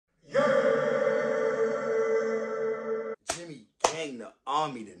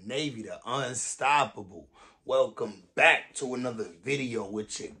Army, the Navy, the Unstoppable. Welcome back to another video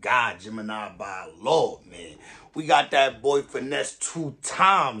with your guy, Gemini by Lord, man. We got that boy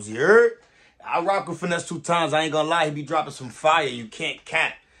Finesse2Tymes, you heard? I rock with Finesse2Tymes. I ain't gonna lie, he be dropping some fire. You can't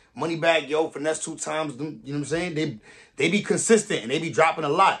cap. Money bag, yo, Finesse2Tymes, you know what I'm saying? They be consistent and they be dropping a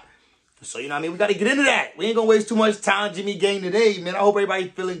lot. So, you know what I mean? We got to get into that. We ain't going to waste too much time, Jimmy Gang, today, man. I hope everybody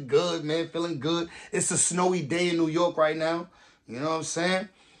feeling good, man. Feeling good. It's a snowy day in New York right now. You know what I'm saying?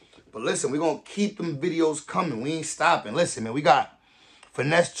 But listen, we're going to keep them videos coming. We ain't stopping. Listen, man, we got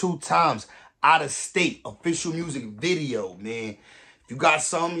Finesse2Tymes out of state official music video, man. If you got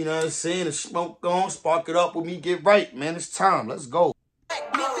something, you know what I'm saying, to smoke on, spark it up with me, get right, man. It's time. Let's go.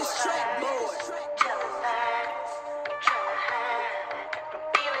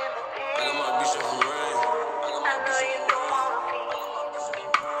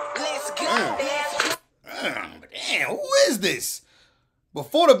 Damn, who is this?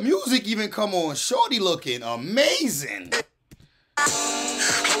 Before the music even come on, shorty looking amazing.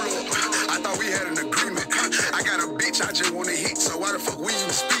 Hold up, I thought we had an agreement. I got a bitch, I just want to hit, so why the fuck we even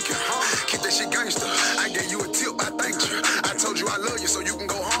speaking? Keep that shit gangster. I gave you a tip, I thanked you. I told you I love you, so you can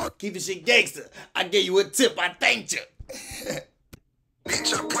go hard. Keep this shit gangster. I gave you a tip, I thanked you.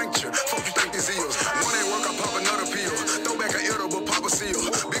 Bitch, I pranked you. Fuck you think this is? One ain't work, I pop another pill. Throw back an edible, pop a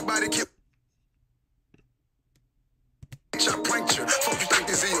seal. Big body kid. Bitch, I pranked you. Fuck you think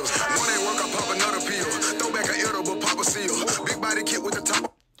this is? One ain't work, I pop another pill. Throw back an edible, pop a seal. Big body kid with the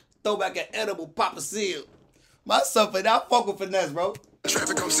top. Throw back an edible, pop a seal. Myself, and I fuck with Finesse, bro.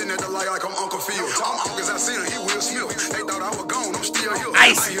 Traffic, I'm sitting at the light like I'm Uncle Phil. I'm August, I seen him, he Will Smith. They thought I was gone, I'm still here.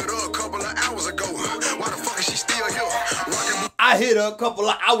 Ice. I hit her a couple of hours ago. Why the fuck is she still here? I hit her a couple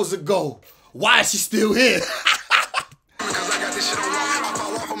of hours ago. Why is she still here? Because I got this shit on lock. I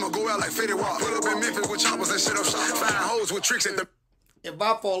fall off, I'ma go out like Fetty Wap. Pull up in Memphis with choppers and set up shop. Find hoes with tricks at the... If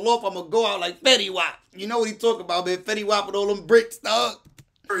I fall off, I'ma go out like Fetty Wap. You know what he talking about, man. Fetty Wap with all them bricks, dog.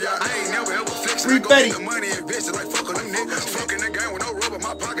 I ain't never ever flexing. Free I go Fetty. get the money invested like fucking them niggas. Fucking that game with no rubber.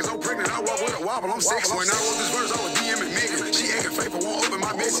 My pockets, I'm pregnant. I walk with a wobble. I'm sexy. When I wrote this verse, I was DMing Megan. She acting faithful, won't open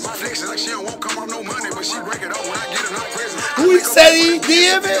my message. Flexing like she don't want come off no money, but she break it off when I get her no present. Who he said he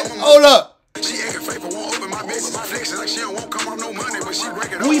DMing? Hold up. She acting faithful, won't open my message. Flexing like she don't want come off no money, but she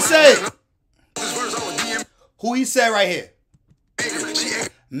break it off. Who he said? This verse, I was DMing Who he said right here? Megan. She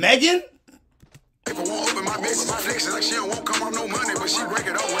acting Megan? faithful, won't open my message. Flexing like she don't want come off no money, but she break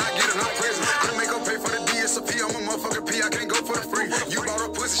it off when I get her no present. I make her pay for the DSP. I'm a motherfucking P. I can't go for the free. You bought her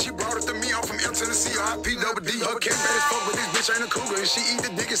pussy, she brought it to me. I'm from M Tennessee, RIP double D. Her cat bad as fuck, but this bitch ain't a cougar. And she eat the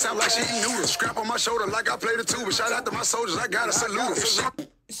dick, it sound like she eat noodles. Scrap on my shoulder like I play the tuba. Shout out to my soldiers, I gotta salute them.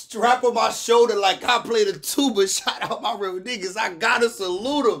 Strap on my shoulder like I play the tuba. Shout out my real niggas. I gotta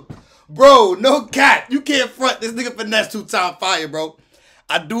salute them. Bro, no cap. You can't front this nigga Finesse2Tymes fire, bro.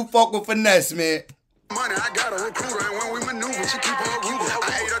 I do fuck with Finesse, man. Money, I got a recruiter, and when we maneuver, she keep her Ruger.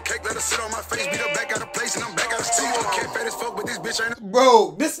 I ate her cake, let her sit on my face, beat her back out of place, and I'm back out of steel. Cat fat as fuck, but this bitch ain't a...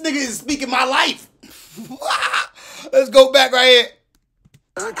 Bro, this nigga is speaking my life. Let's go back right here.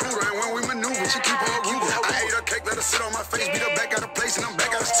 Recruiter, and when we maneuver, she keep her Ruger. I ate her cake, let her sit on my face, beat her back out of place, and I'm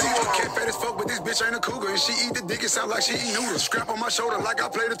back out of steel. Cat fat as fuck, but this bitch ain't a cougar, and she eat the dick, it sound like she eat noodles. Scrap on my shoulder like I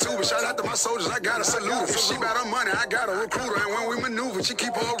play the tuba. Shout out to my soldiers, I gotta salute them. If she got her money, I got a recruiter, and when we maneuver, she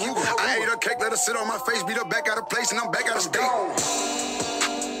keep her Ruger. I ate her cake, let her sit on my face, beat her back out of place, and I'm back out of state.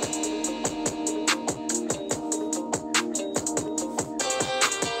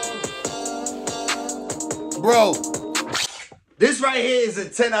 Bro, this right here is a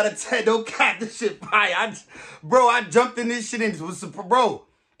 10 out of 10. Don't cap this shit fire. Bro, I jumped in this shit and bro,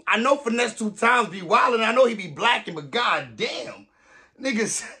 I know Finesse2Tymes be wildin'. I know he be blacking, but god damn.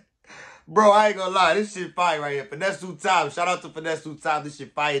 Niggas, bro, I ain't gonna lie. This shit fire right here. Finesse2Tymes. Shout out to Finesse2Tymes. This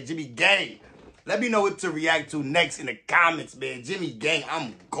shit fire. Jimmy Gang. Let me know what to react to next in the comments, man. Jimmy Gang,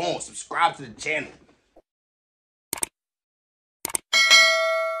 I'm gone. Subscribe to the channel.